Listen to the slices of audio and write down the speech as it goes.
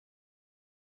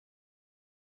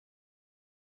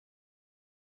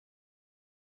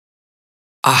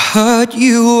I heard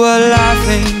you were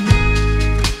laughing,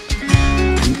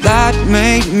 and that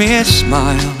made me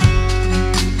smile.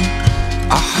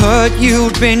 I heard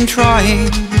you'd been trying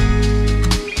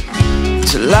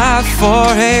to laugh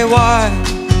for a while,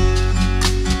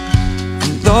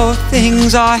 and though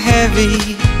things are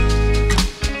heavy,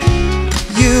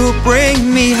 you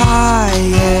bring me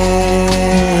higher.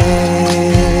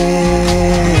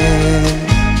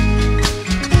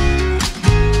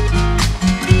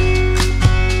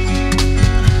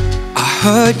 I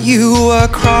heard you were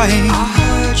crying,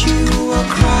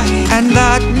 and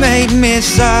that made me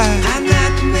sad.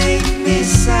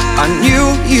 I knew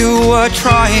you were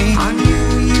trying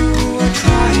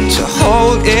to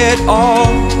hold it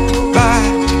all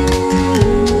back.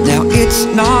 Now it's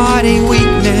not a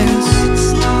weakness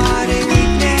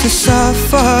to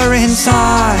suffer in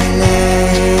silence.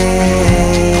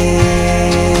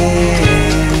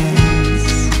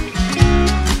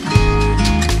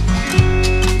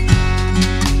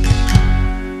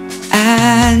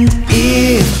 And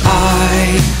if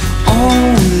I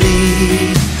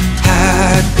only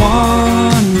had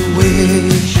one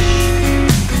wish,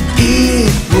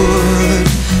 it would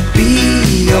be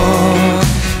your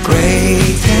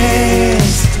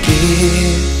greatest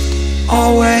gift.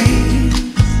 Always,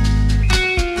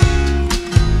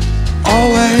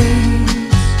 always,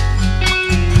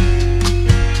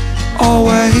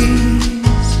 always,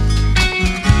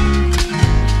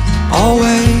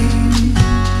 always.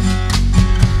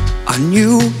 I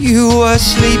knew you were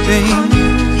sleeping,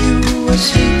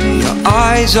 your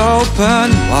eyes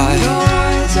open wide.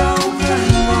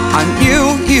 I knew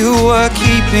you were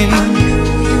keeping a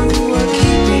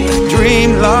dream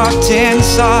locked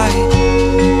inside.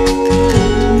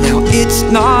 Now it's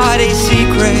not a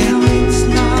secret,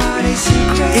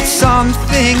 it's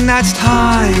something that's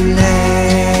timeless.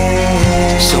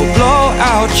 So blow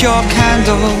out your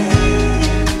candle,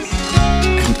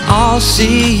 and I'll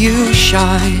see you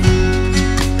shine.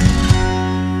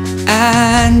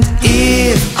 And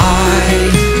if I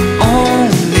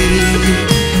only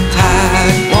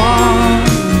had one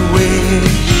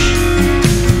wish,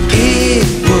 it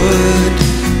would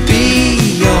be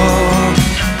your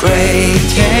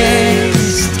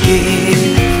greatest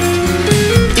gift.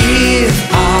 If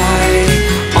I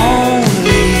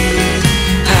only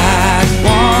had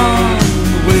one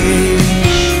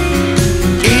wish,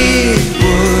 it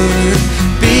would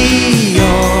be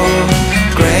your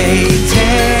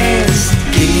greatest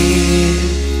gift.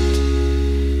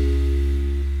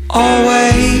 Always.